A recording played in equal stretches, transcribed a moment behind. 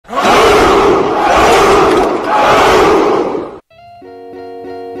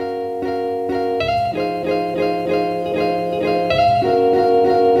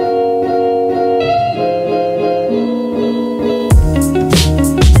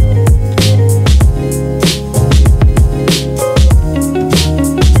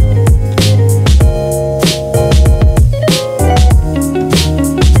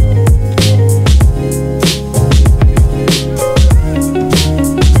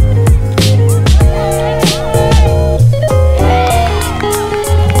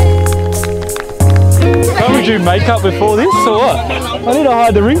makeup before this or what? I need to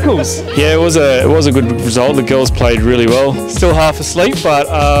hide the wrinkles. Yeah, it was a good result. The girls played really well. Still half asleep, but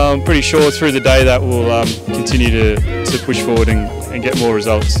I'm pretty sure through the day that we'll continue to push forward and get more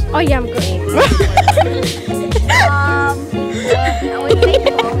results. Oh yeah, I'm green.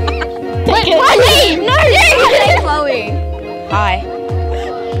 Wait, no! Chloe. Hi.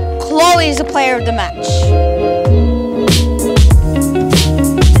 Chloe is the player of the match.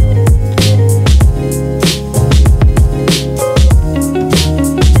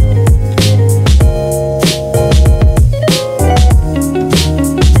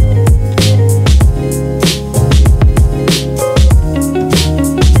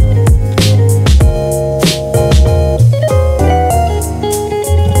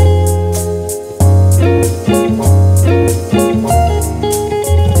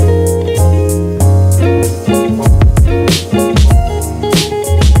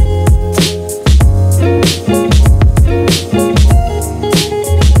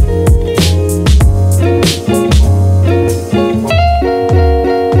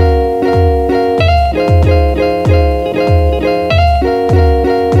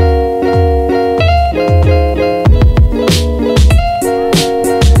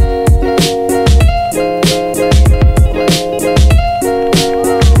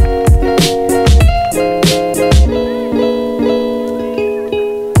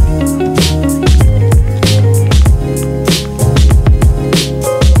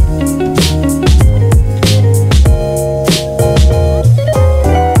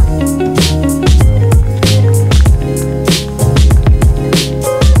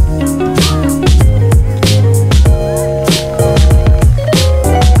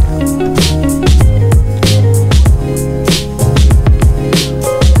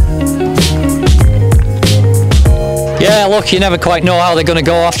 Yeah, look, you never quite know how they're going to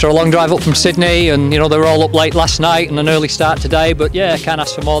go after a long drive up from Sydney, and you know they were all up late last night and an early start today, but yeah, can't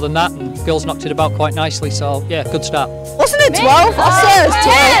ask for more than that, and girls knocked it about quite nicely, so yeah, good start. Wasn't it 12? I said it was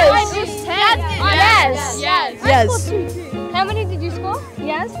 12. Yes. Yes. How many did you score?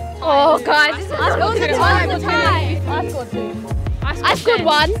 Yes. Oh guys, this is I scored two. I scored two. I scored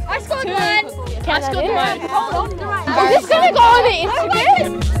one. I scored one. I scored one. Is this gonna go on the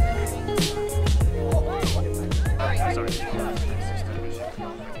Instagram?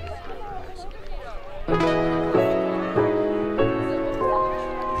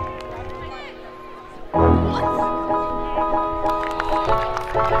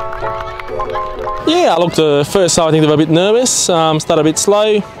 Yeah, look, the first half I think they were a bit nervous, started a bit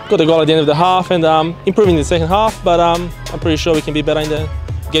slow, got the goal at the end of the half and improving in the second half, but I'm pretty sure we can be better in the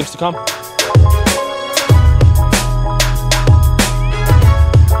games to come.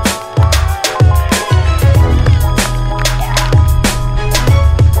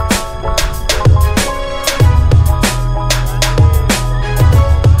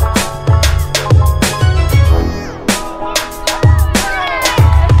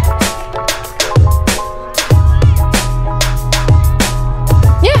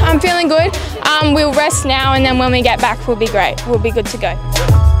 Feeling good. We'll rest now and then when we get back we'll be great. We'll be good to go.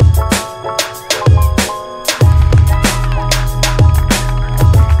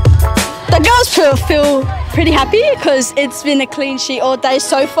 The girls feel pretty happy because it's been a clean sheet all day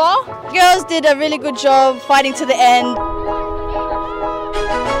so far. The girls did a really good job fighting to the end.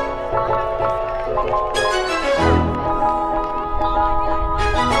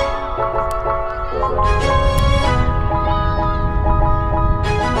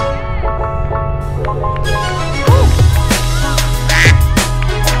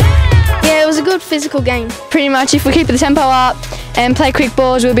 A good physical game. Pretty much if we keep the tempo up and play quick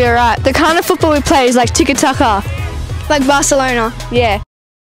balls we'll be alright. The kind of football we play is like tiki-taka. Like Barcelona. Yeah.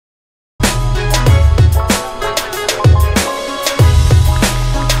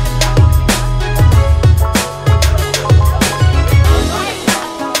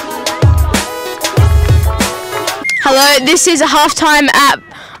 Hello, this is a halftime at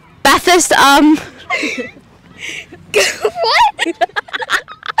Bathurst. What?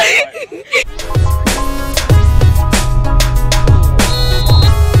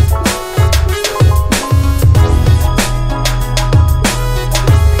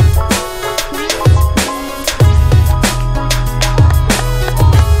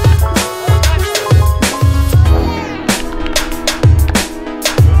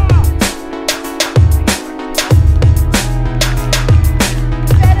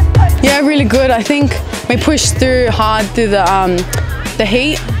 Yeah, really good. I think we pushed through hard through the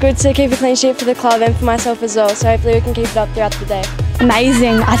heat. Good to keep a clean sheet for the club and for myself as well, so hopefully we can keep it up throughout the day.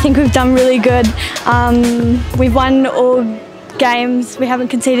 Amazing. I think we've done really good. We've won all games. We haven't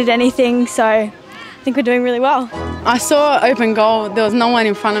conceded anything, so think we're doing really well. I saw an open goal, there was no one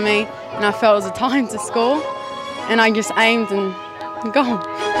in front of me, and I felt it was a time to score, and I just aimed and goal.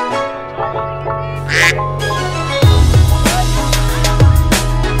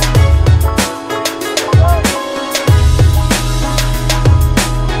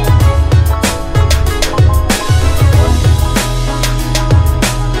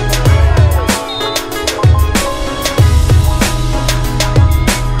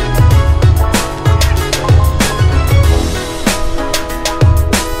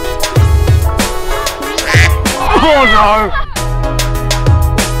 Oh no!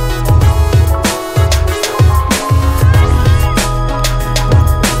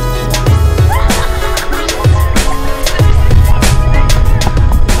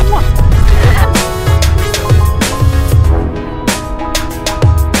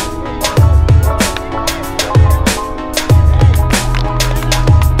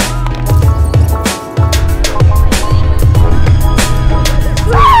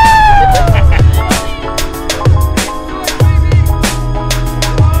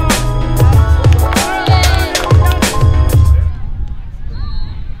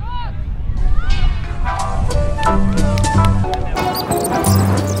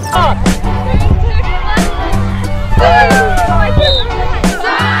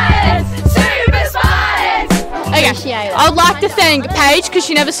 I would like to thank Paige because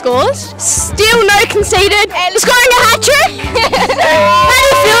she never scores. Still no conceded. And scoring a hat-trick. How do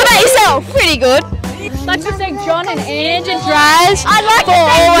you feel about yourself? Pretty good. I'd like to thank John and Ange and Draz. I'd like to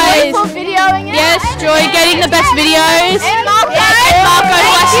thank Joy for videoing it. Yes, Joy getting the best videos. And Marco.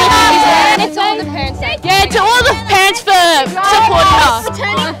 And to all the parents. Yeah, to all the parents for supporting us.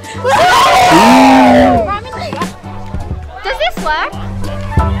 Does this work?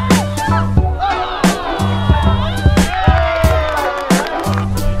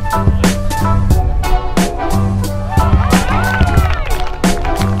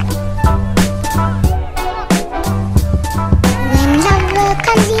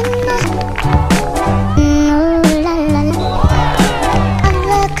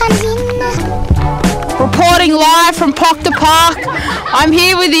 Reporting live from Proctor Park. I'm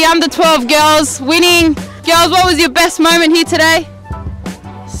here with the under 12 girls winning. Girls, what was your best moment here today?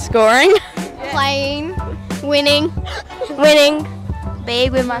 Scoring. Playing, winning, winning,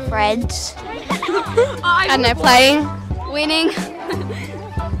 being with my friends. I don't know, playing, winning.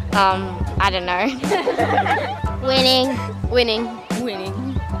 I don't know. Winning, winning,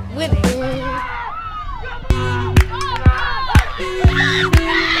 winning, winning.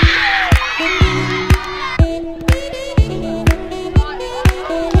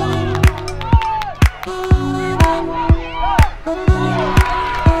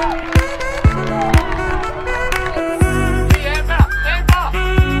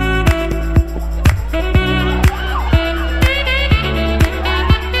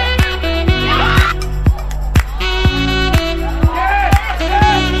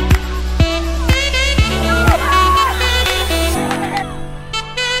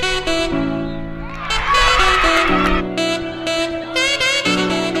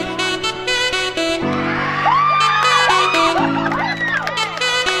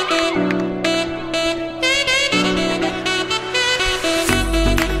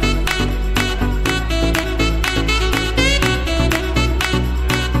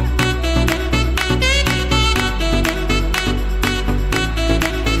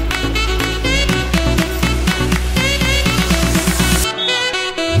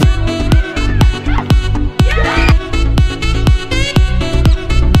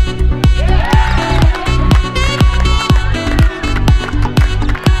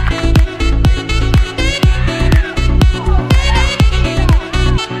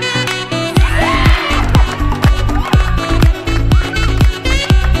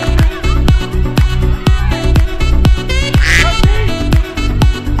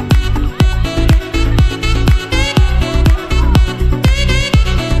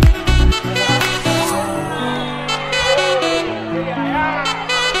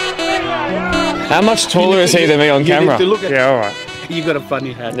 How much taller is he than me on camera? Yeah, alright. You got a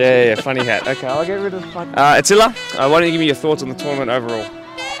funny hat. Yeah, funny hat. Okay, I'll get rid of the funny. Attila, why don't you give me your thoughts on the tournament overall?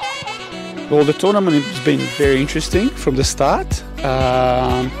 Well, the tournament has been very interesting from the start.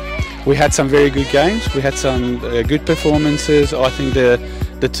 We had some very good games. We had some good performances. I think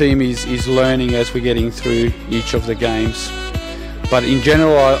the team is learning as we're getting through each of the games. But in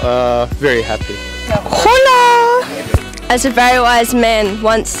general, very happy. Hola! As a very wise man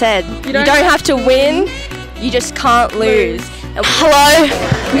once said, you don't have to win, you just can't lose. Hello?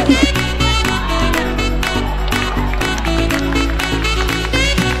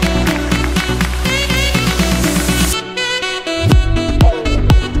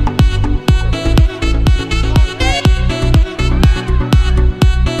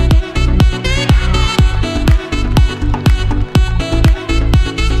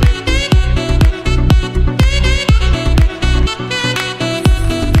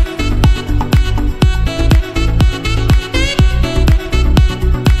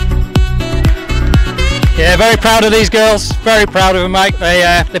 Yeah, very proud of these girls. Very proud of them, mate.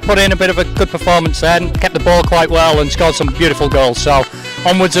 They put in a bit of a good performance then, kept the ball quite well and scored some beautiful goals. So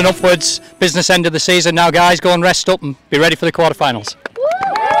onwards and upwards, business end of the season now, guys. Go and rest up and be ready for the quarterfinals.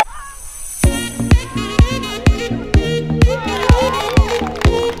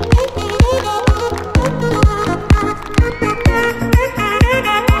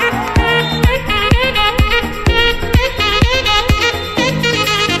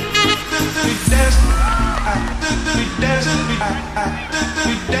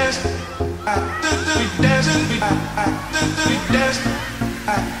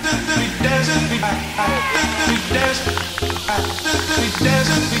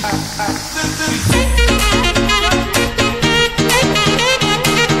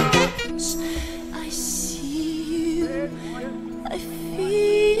 I see you, I feel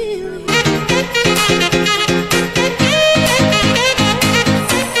you.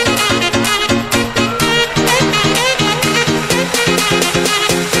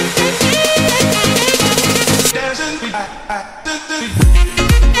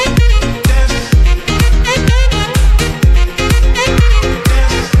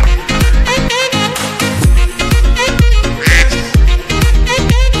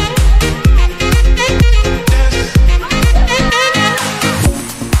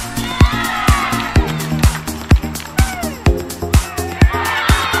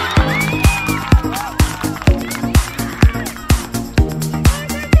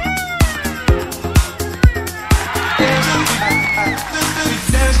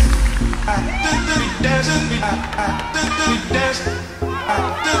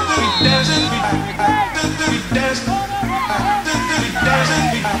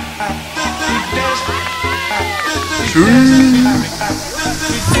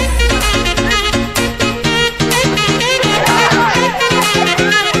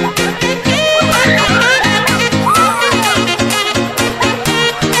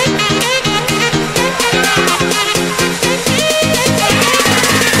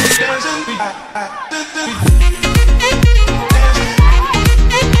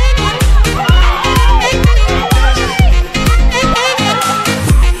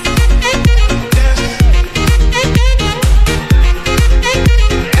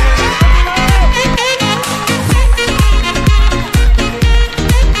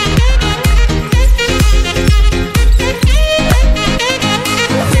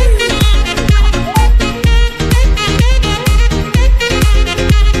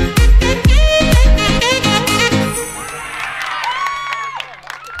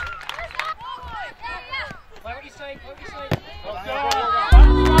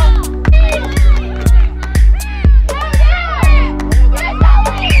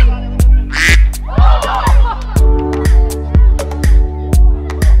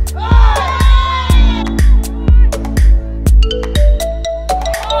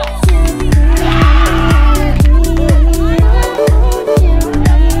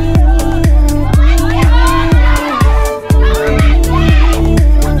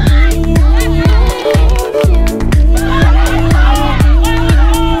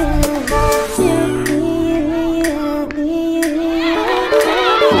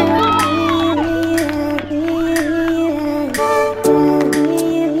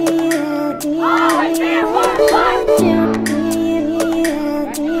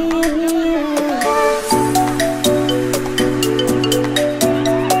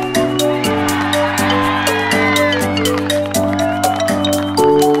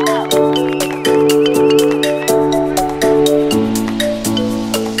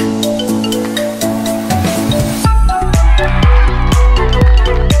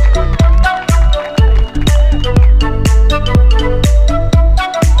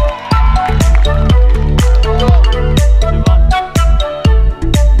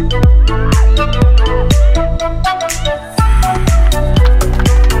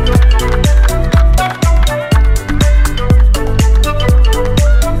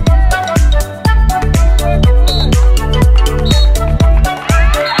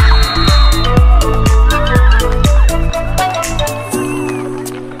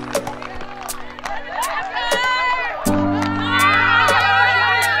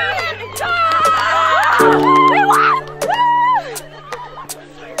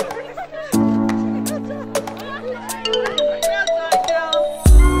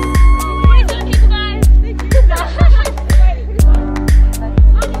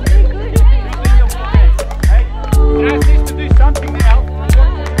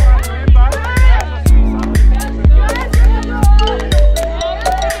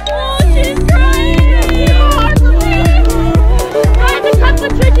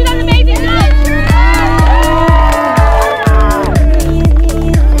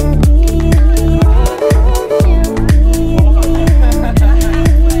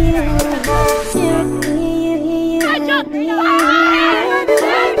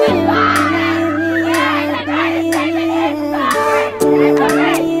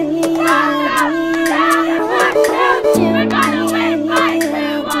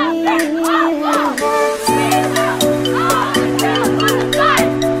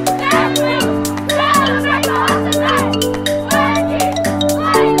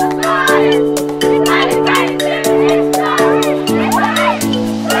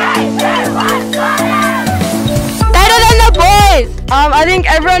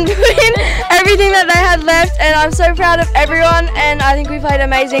 everyone doing everything that they had left, and I'm so proud of everyone, and I think we played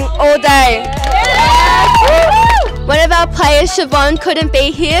amazing all day. One of our players, Siobhan, couldn't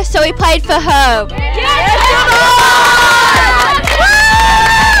be here, so we played for her.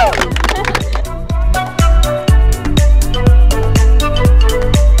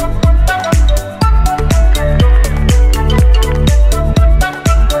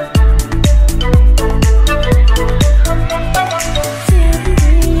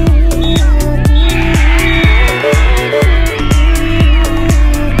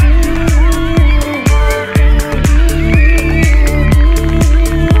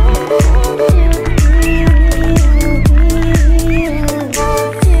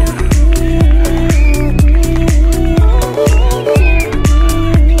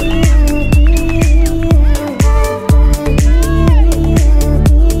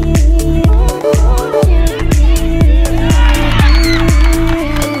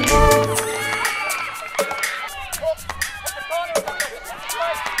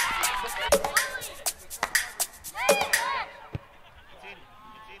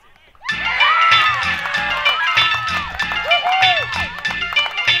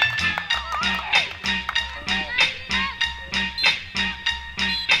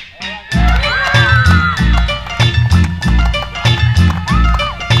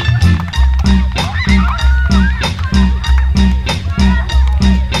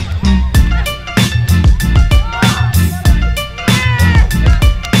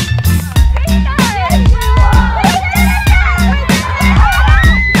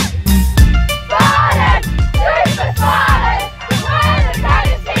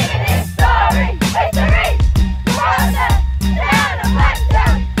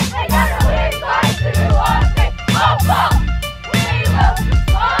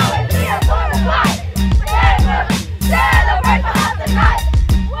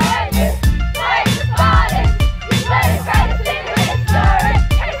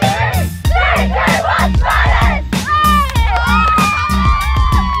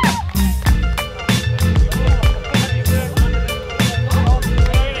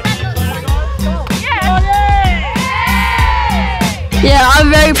 Yeah, I'm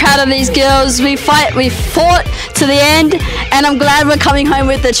very proud of these girls. We fought to the end, and I'm glad we're coming home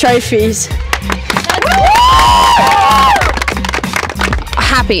with the trophies.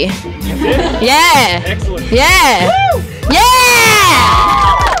 Happy. Yeah. Excellent. Yeah. Yeah.